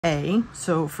A.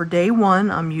 So for day one,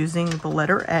 I'm using the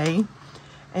letter A,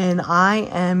 and I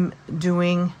am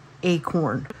doing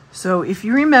Acorn. So if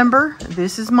you remember,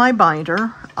 this is my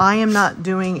binder. I am not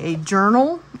doing a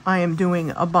journal, I am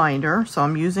doing a binder, so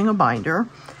I'm using a binder.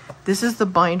 This is the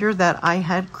binder that I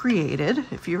had created,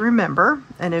 if you remember,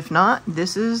 and if not,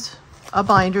 this is a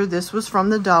binder. This was from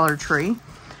the Dollar Tree,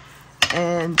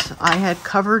 and I had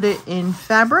covered it in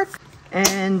fabric.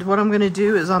 And what I'm going to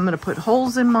do is I'm going to put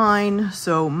holes in mine,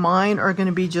 so mine are going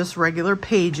to be just regular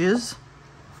pages.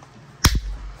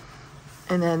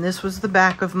 And then this was the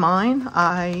back of mine.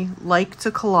 I like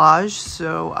to collage,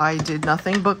 so I did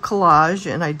nothing but collage,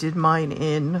 and I did mine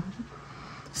in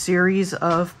series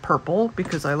of purple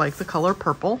because I like the color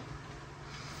purple.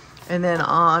 And then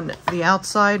on the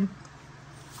outside,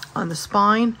 on the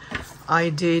spine,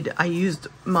 I used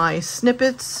my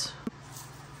snippet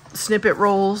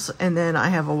rolls, and then I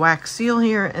have a wax seal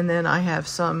here, and then I have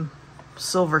some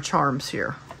silver charms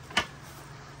here.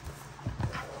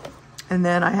 And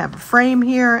then I have a frame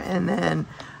here, and then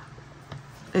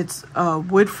it's a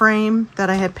wood frame that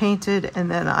I had painted, and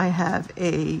then I have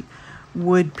a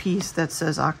wood piece that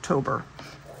says October.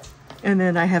 And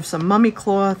then I have some mummy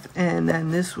cloth, and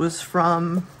then this was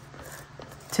from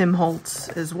Tim Holtz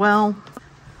as well.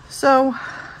 So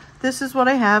this is what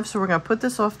I have. So we're going to put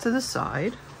this off to the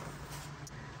side.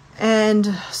 And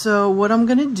so what I'm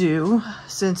going to do,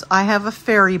 since I have a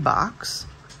fairy box,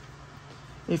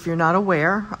 if you're not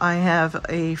aware, I have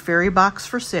a fairy box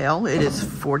for sale. It is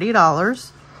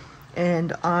 $40,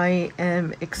 and I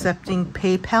am accepting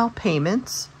PayPal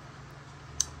payments.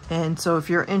 And so if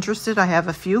you're interested, I have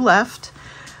a few left.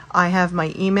 I have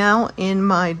my email in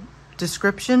my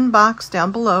description box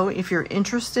down below. If you're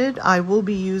interested, I will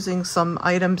be using some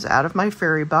items out of my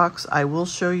fairy box. I will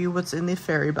show you what's in the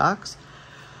fairy box.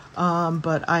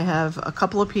 But I have a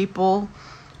couple of people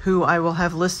who I will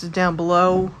have listed down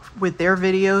below with their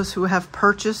videos who have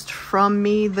purchased from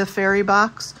me the fairy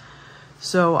box.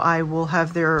 So I will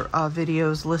have their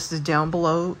videos listed down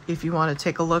below if you want to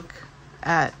take a look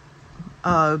at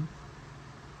a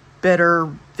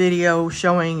better video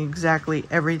showing exactly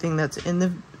everything that's in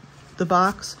the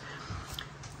box.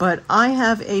 But I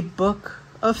have a book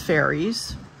of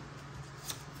fairies,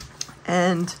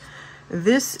 and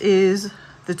this is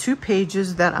the 2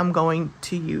 pages that I'm going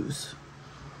to use.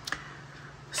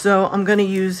 So I'm going to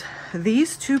use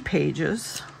these 2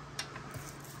 pages.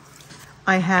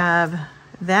 I have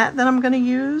that I'm going to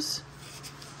use.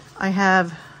 I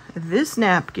have this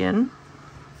napkin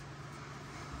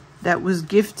that was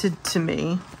gifted to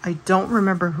me. I don't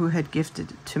remember who had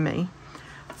gifted it to me,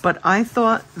 but I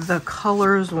thought the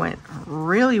colors went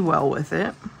really well with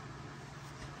it.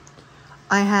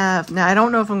 Now I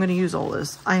don't know if I'm going to use all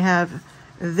this. I have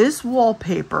this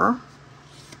wallpaper,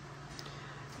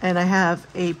 and I have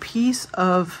a piece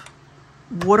of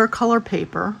watercolor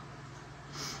paper,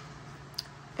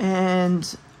 and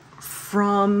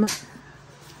from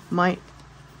my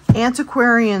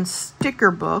antiquarian sticker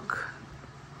book,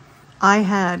 I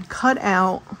had cut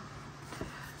out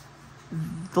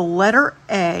the letter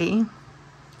A.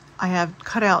 I have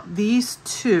cut out these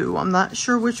 2. I'm not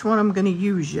sure which one I'm going to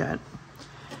use yet.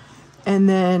 And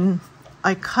then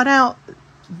I cut out,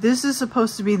 this is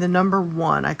supposed to be the number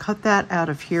 1. I cut that out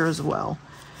of here as well.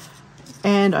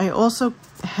 And I also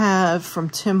have from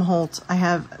Tim Holtz, I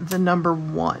have the number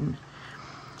 1.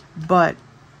 But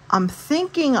I'm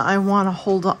thinking I want to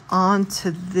hold on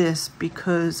to this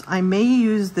because I may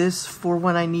use this for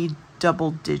when I need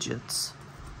double digits.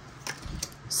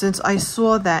 Since I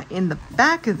saw that in the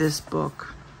back of this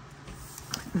book,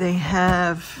 they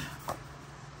have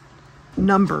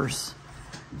numbers,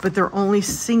 but they're only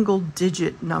single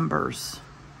digit numbers.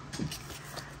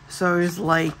 So I was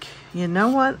like, you know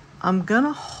what? I'm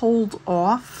gonna hold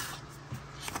off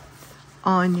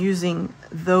on using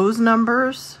those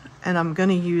numbers, and I'm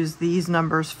gonna use these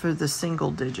numbers for the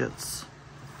single digits,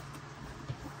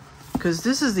 because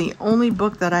this is the only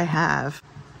book that I have.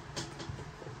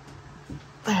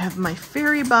 I have my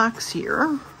fairy box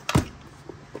here.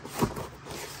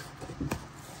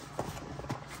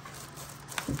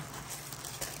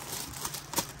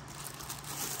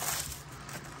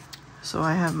 So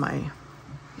I have my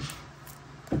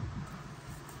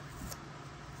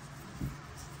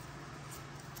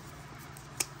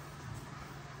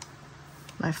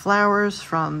flowers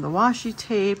from the washi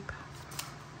tape.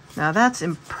 Now that's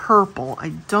in purple. I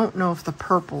don't know if the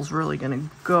purple's really going to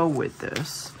go with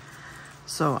this,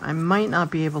 so I might not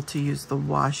be able to use the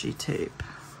washi tape.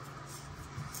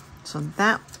 So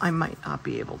that I might not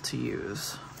be able to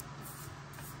use.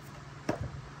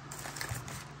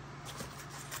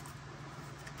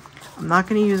 I'm not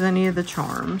going to use any of the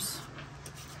charms.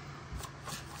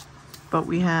 But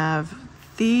we have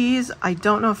these. I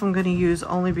don't know if I'm going to use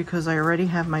only because I already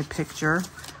have my picture.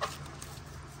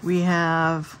 We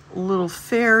have little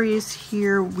fairies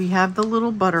here. We have the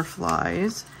little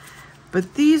butterflies.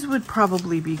 But these would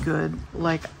probably be good.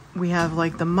 Like, we have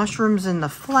like the mushrooms and the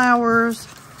flowers.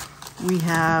 We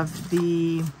have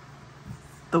the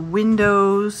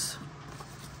windows.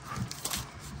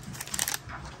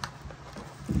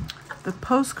 The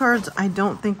postcards I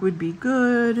don't think would be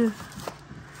good.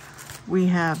 We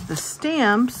have the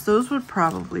stamps. Those would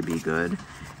probably be good.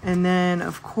 And then,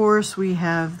 of course, we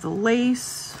have the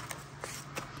lace.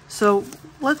 So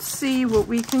let's see what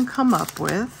we can come up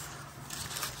with.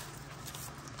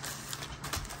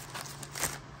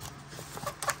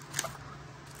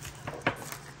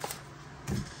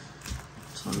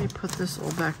 So let me put this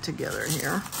all back together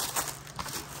here.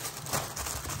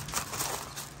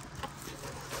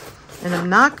 And I'm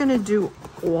not going to do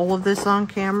all of this on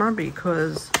camera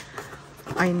because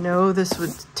I know this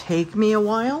would take me a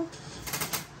while.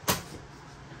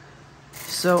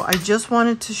 So I just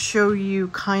wanted to show you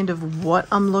kind of what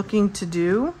I'm looking to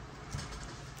do.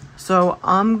 So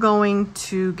I'm going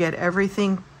to get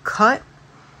everything cut,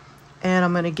 and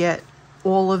I'm going to get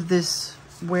all of this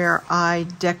where I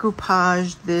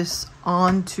decoupage this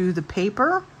onto the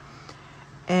paper,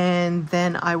 and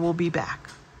then I will be back.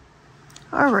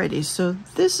 Alrighty, so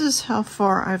this is how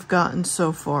far I've gotten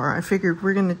so far. I figured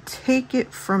we're gonna take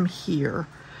it from here,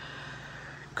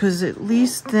 because at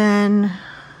least then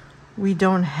we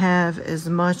don't have as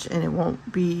much and it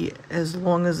won't be as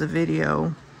long as a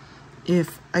video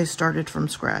if I started from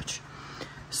scratch.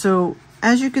 So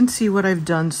as you can see, what I've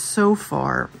done so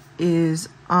far is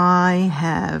I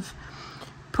have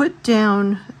put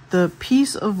down the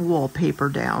piece of wallpaper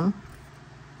down.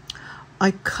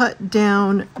 I cut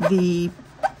down the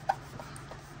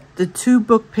 2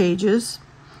 book pages,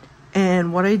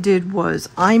 and what I did was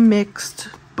I mixed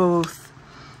both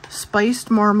spiced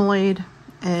marmalade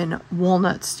and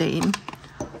walnut stain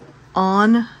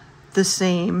on the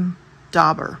same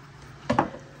dauber,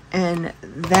 and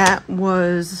that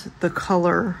was the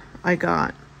color I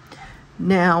got.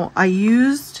 Now I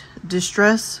used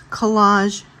Distress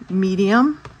Collage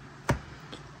Medium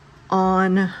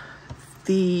on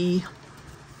the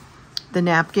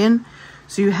napkin.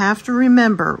 So you have to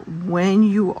remember, when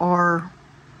you are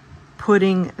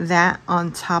putting that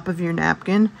on top of your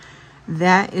napkin,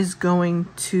 that is going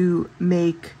to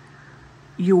make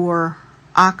your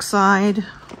oxide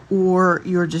or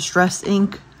your distress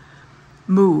ink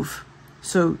move.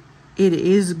 So it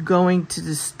is going to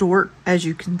distort, as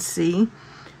you can see,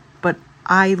 but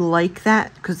I like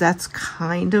that because that's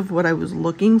kind of what I was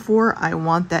looking for. I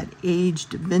want that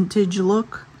aged vintage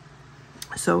look.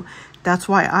 So that's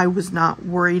why I was not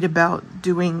worried about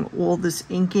doing all this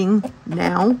inking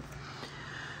now.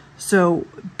 So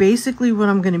basically what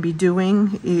I'm going to be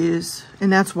doing is,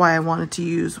 and that's why I wanted to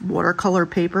use watercolor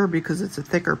paper because it's a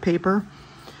thicker paper.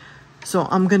 So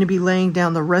I'm going to be laying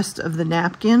down the rest of the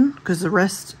napkin, because the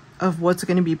rest of what's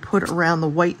going to be put around the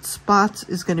white spots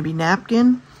is going to be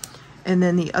napkin. And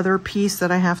then the other piece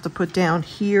that I have to put down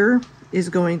here is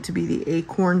going to be the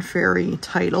Acorn Fairy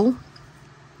title.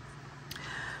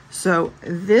 So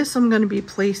this I'm going to be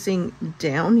placing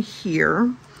down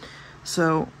here.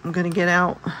 So I'm going to get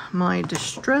out my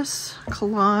Distress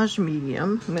Collage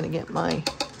Medium. I'm going to get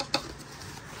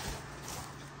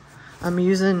I'm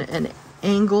using an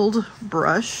angled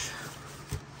brush.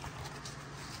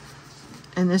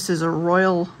 And this is a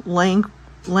Royal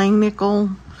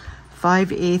Langnickel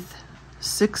 5/8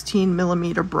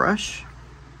 16mm brush.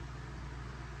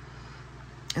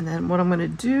 And then what I'm going to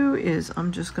do is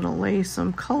I'm just going to lay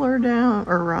some color down,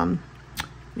 or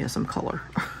yeah, some color.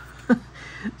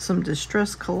 Some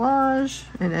Distress Collage,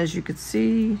 and as you can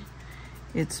see,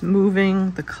 it's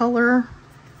moving the color.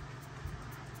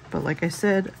 But like I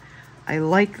said, I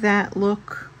like that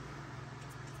look.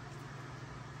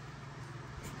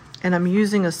 And I'm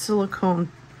using a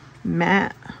silicone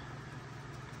mat.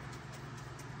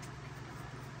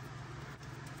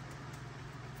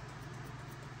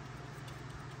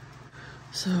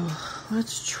 So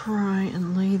let's try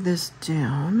and lay this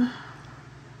down.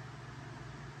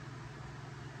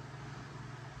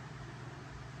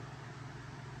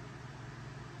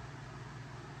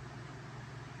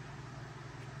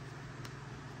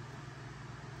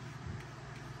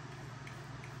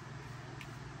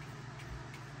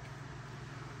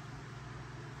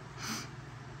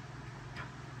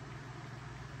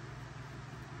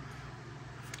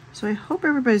 So I hope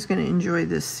everybody's going to enjoy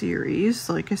this series.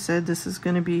 Like I said, this is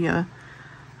going to be a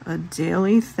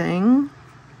daily thing.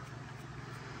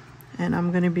 And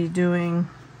I'm going to be doing,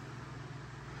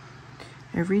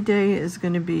 every day is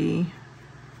going to be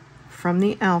from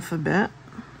the alphabet.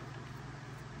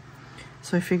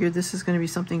 So I figured this is going to be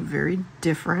something very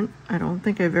different. I don't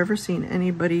think I've ever seen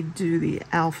anybody do the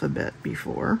alphabet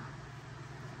before.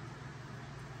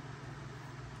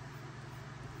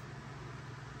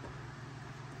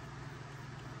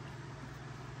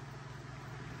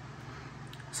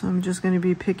 So I'm just going to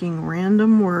be picking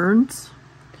random words.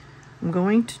 I'm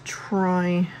going to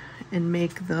try and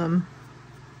make them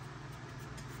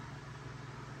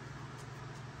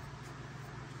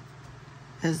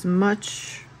as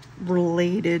much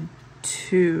related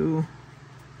to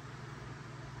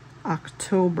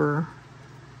October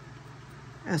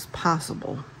as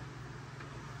possible.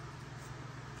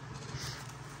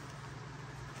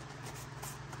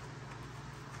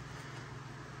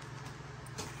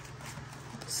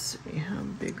 Let's see, how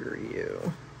big are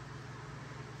you?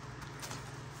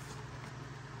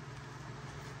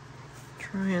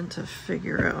 Trying to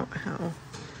figure out how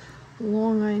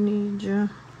long I need you.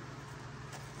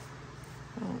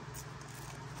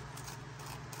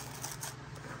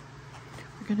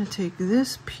 We're going to take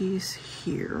this piece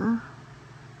here.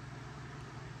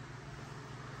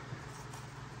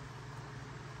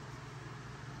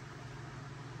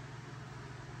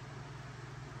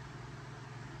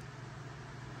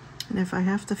 And if I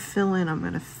have to fill in, I'm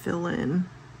going to fill in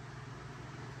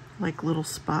like little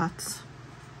spots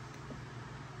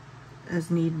as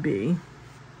need be.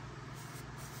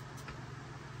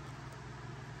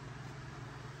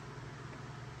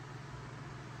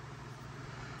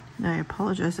 And I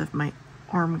apologize if my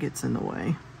arm gets in the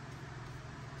way.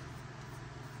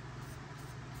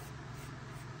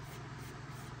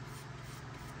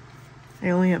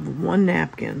 I only have one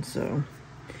napkin, so,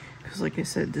 because like I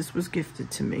said, this was gifted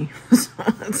to me. So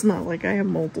it's not like I have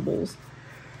multiples.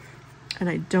 And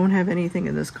I don't have anything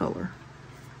in this color.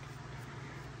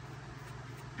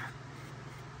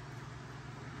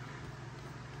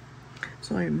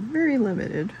 So I'm very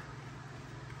limited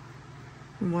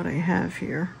in what I have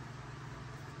here.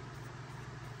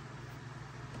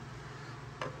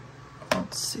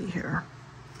 Let's see here.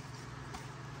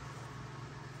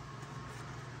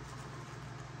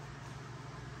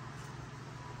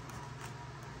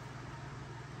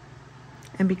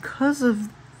 And because of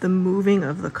the moving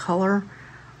of the color,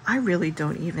 I really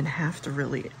don't even have to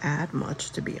really add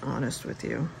much, to be honest with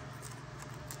you.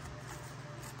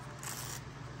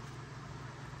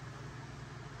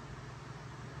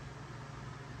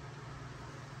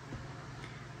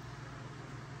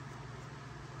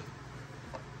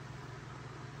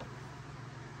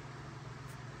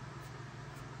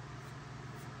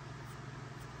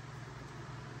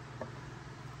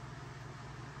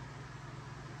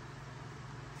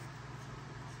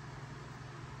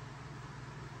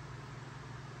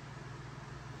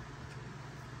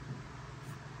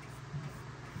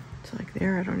 Like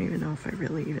there, I don't even know if I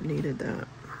really even needed that.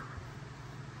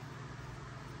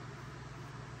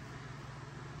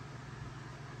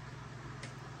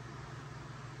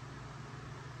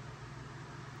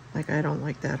 Like I don't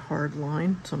like that hard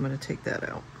line, so I'm going to take that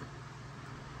out.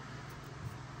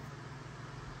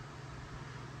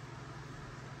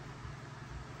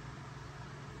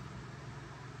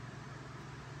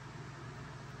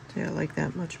 See, I like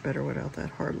that much better without that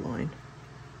hard line.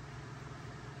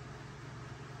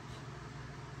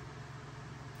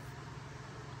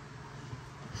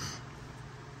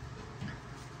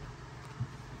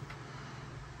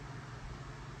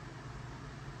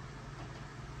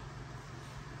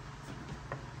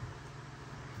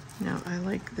 Now I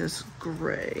like this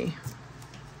gray.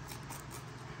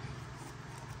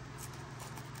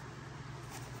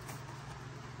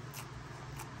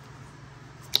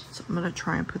 So I'm going to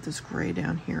try and put this gray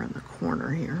down here in the corner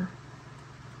here.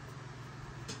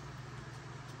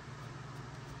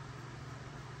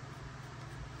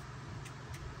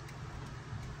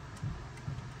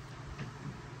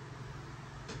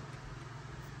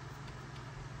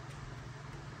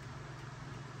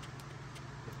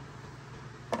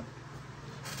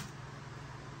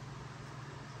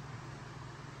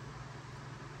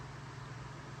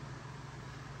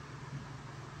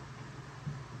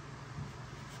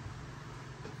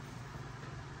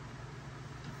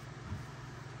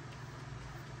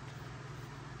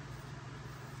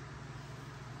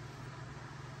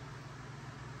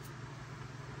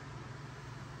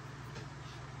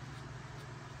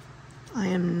 I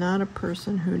am not a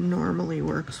person who normally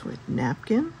works with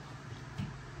napkin,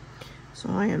 so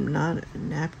I am not a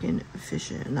napkin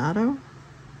aficionado.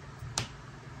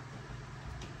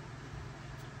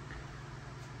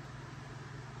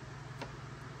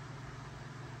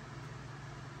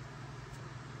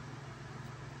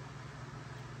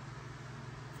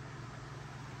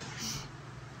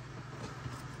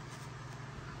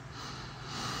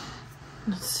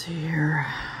 Let's see here.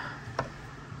 I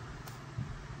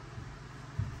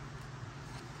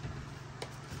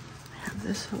have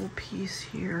this whole piece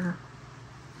here.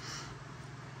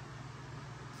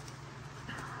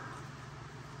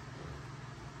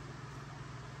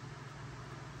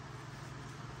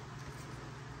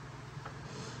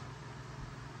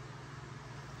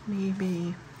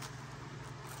 Maybe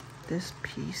this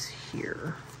piece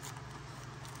here.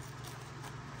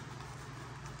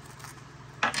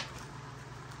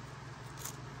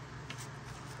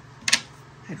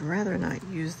 I'd rather not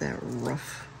use that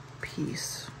rough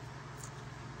piece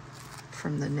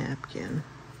from the napkin.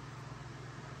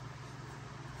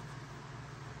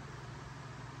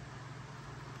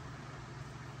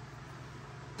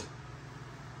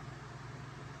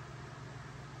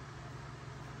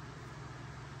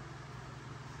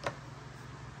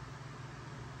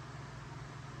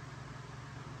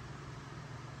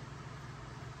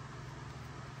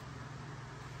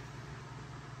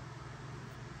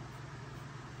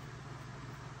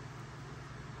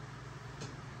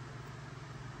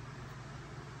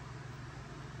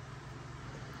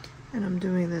 And I'm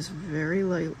doing this very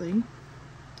lightly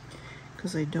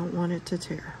because I don't want it to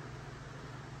tear.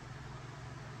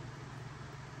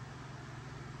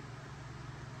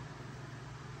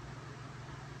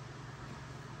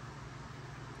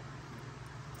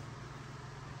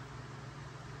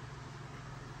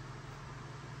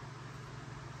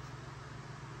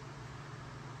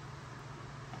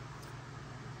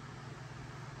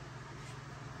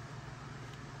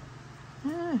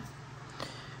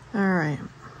 All right.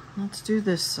 Let's do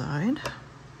this side.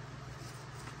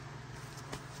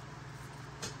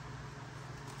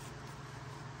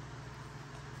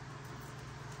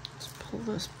 Let's pull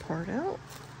this part out.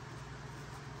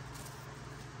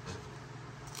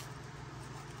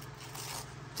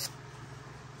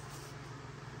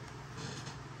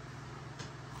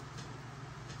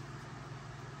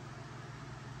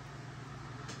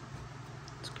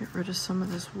 Let's get rid of some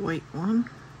of this white one.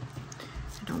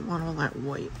 I don't want all that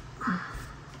white.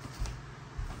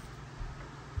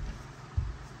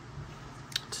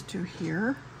 Do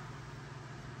here.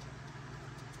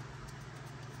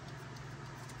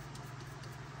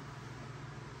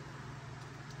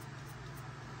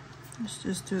 Let's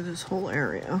just do this whole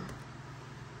area.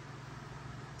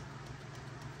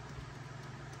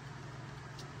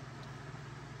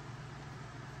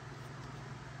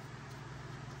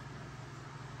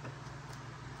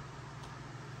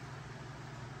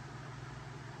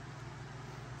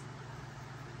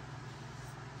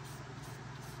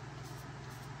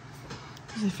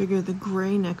 I figured the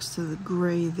gray next to the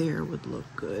gray there would look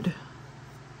good.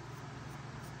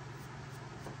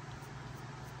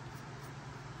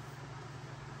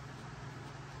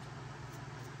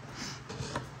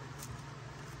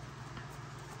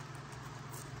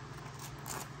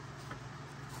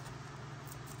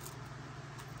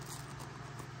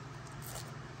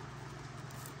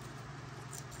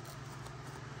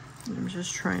 I'm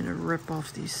just trying to rip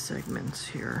off these segments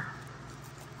here.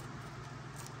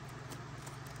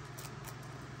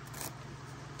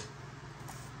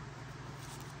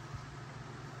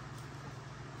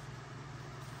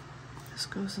 This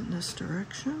goes in this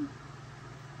direction.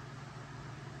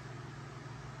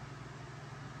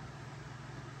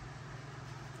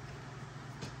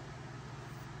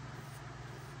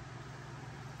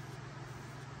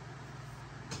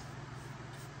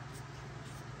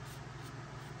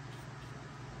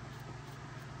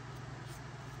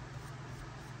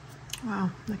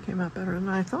 Wow, that came out better than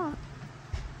I thought.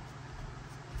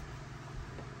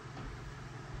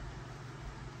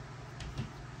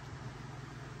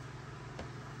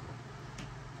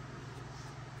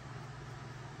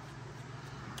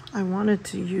 I wanted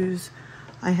to use,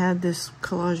 I had this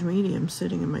collage medium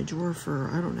sitting in my drawer for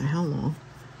I don't know how long.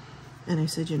 And I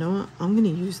said, you know what, I'm going to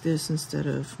use this instead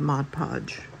of Mod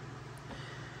Podge.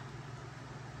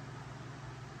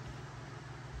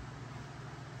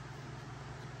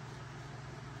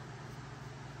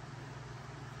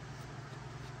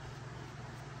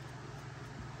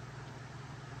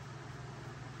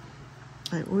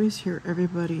 I always hear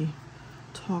everybody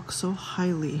talk so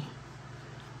highly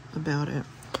about it.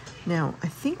 Now, I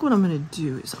think what I'm going to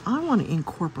do is I want to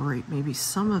incorporate maybe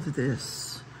some of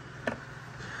this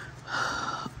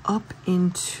up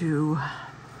into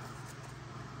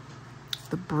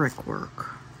the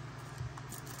brickwork.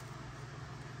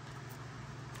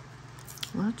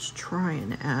 Let's try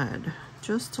and add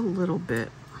just a little bit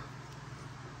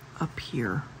up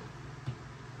here.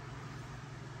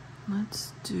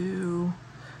 Let's do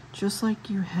just like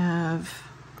you have,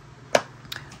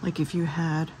 like if you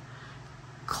had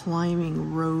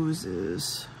climbing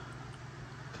roses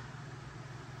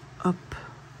up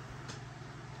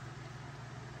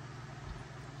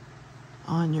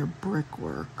on your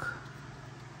brickwork.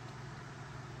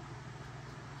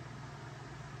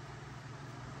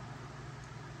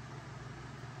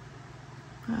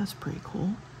 That's pretty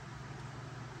cool,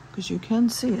 because you can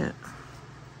see it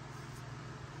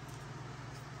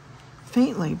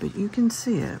faintly, but you can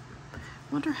see it.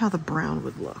 Wonder how the brown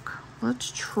would look.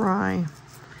 Let's try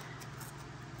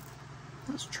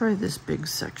this big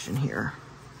section here.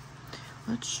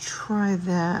 Let's try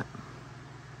that.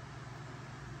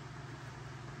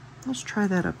 Let's try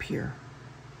that up here.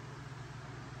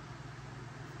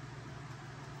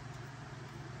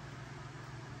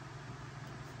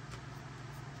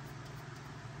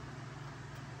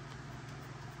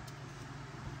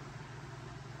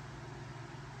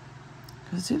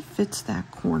 Because it fits that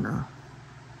corner.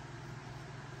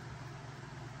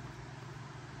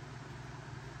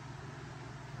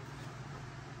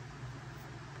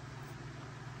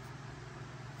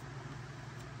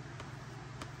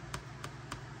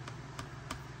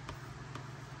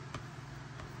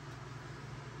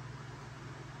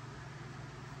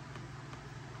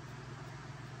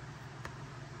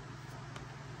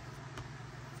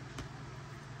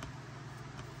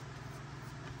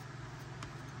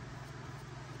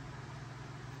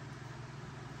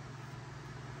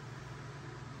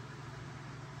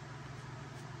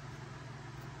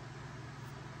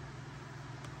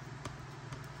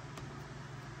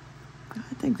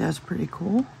 I think that's pretty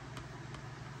cool.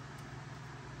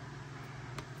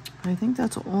 I think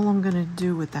that's all I'm gonna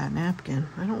do with that napkin.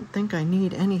 I don't think I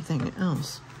need anything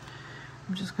else.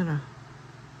 I'm just gonna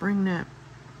bring that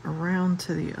around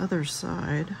to the other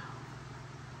side.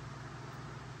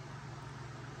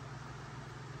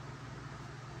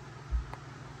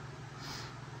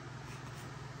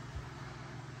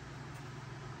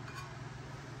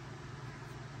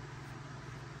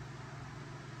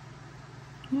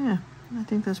 Yeah, I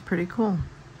think that's pretty cool.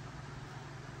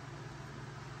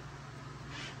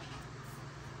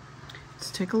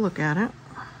 Let's take a look at it.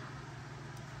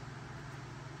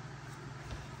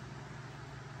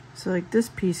 So like this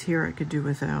piece here I could do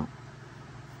without.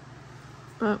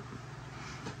 But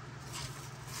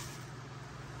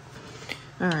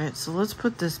alright, so let's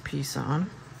put this piece on.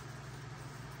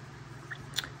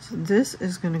 So this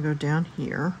is going to go down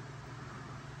here.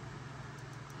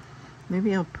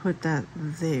 Maybe I'll put that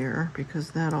there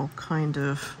because that'll kind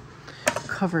of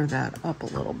cover that up a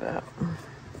little bit.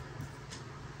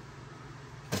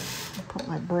 I'll put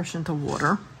my brush into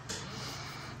water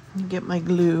and get my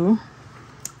glue.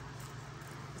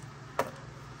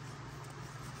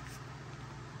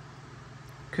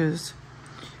 Because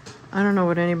I don't know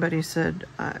what anybody said.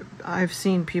 I've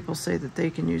seen people say that they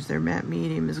can use their matte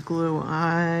medium as glue.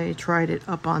 I tried it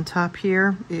up on top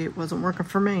here. It wasn't working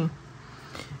for me.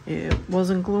 It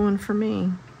wasn't gluing for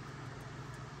me.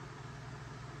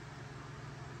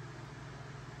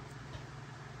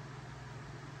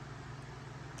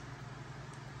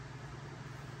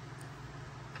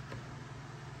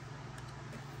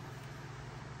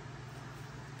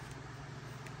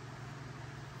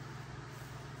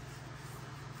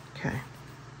 Okay.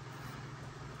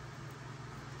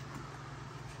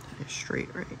 That is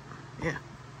straight, right? Yeah.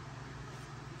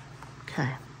 Okay.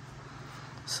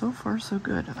 So far, so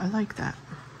good. I like that.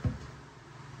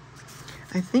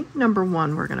 I think number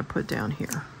one we're going to put down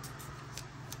here.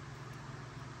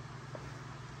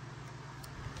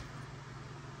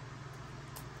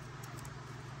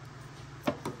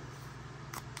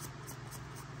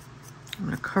 I'm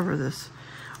going to cover this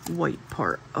white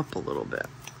part up a little bit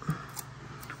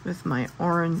with my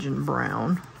orange and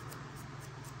brown,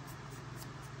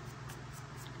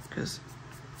 because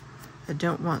I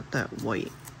don't want that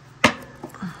white.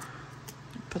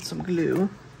 Put some glue.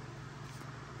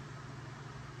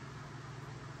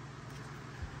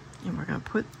 And we're going to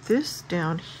put this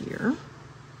down here.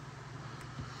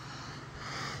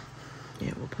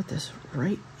 Yeah, we'll put this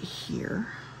right here.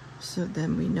 So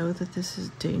then we know that this is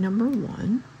day number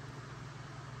 1.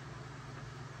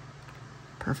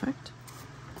 Perfect.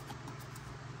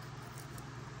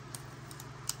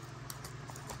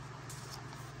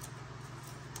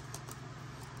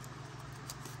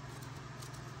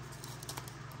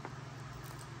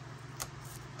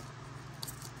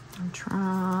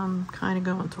 I'm kind of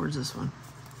going towards this one.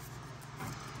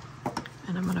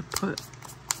 And I'm going to put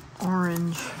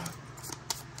orange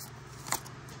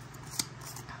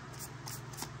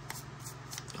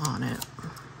on it.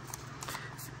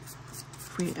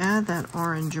 If we add that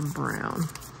orange and brown,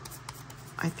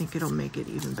 I think it'll make it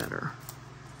even better.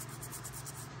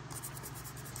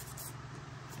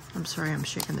 I'm sorry, I'm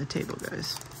shaking the table,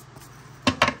 guys.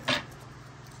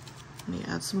 Let me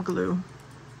add some glue.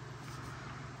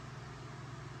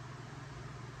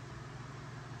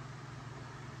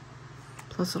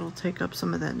 Plus it'll take up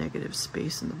some of that negative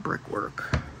space in the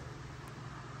brickwork.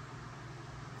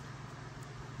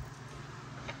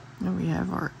 And we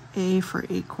have our A for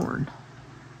Acorn.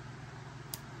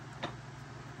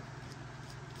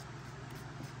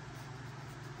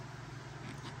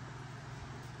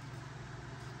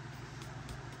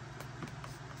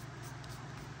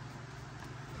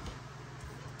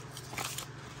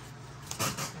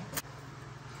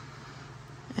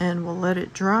 And we'll let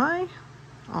it dry.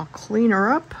 I'll clean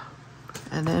her up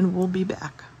and then we'll be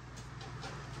back.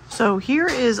 So here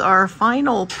is our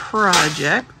final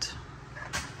project.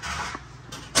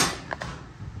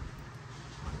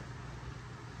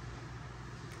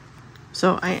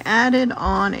 So I added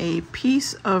on a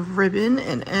piece of ribbon,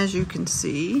 and as you can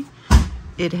see,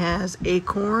 it has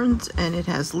acorns and it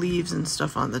has leaves and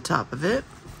stuff on the top of it.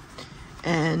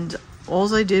 And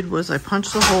all I did was I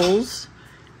punched the holes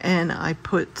and I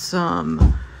put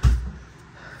some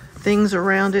things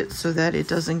around it so that it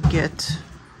doesn't get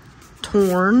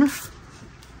torn.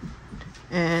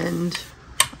 And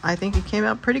I think it came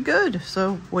out pretty good.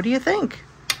 So what do you think?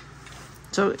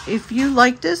 So if you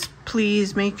like this,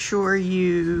 please make sure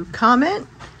you comment,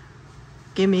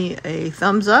 give me a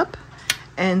thumbs up,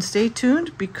 and stay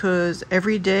tuned because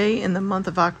every day in the month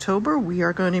of October, we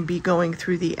are going to be going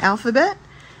through the alphabet,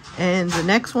 and the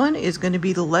next one is going to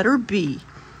be the letter B.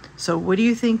 So what do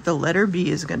you think the letter B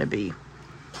is going to be?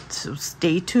 So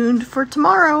stay tuned for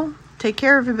tomorrow. Take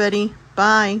care, everybody.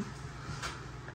 Bye.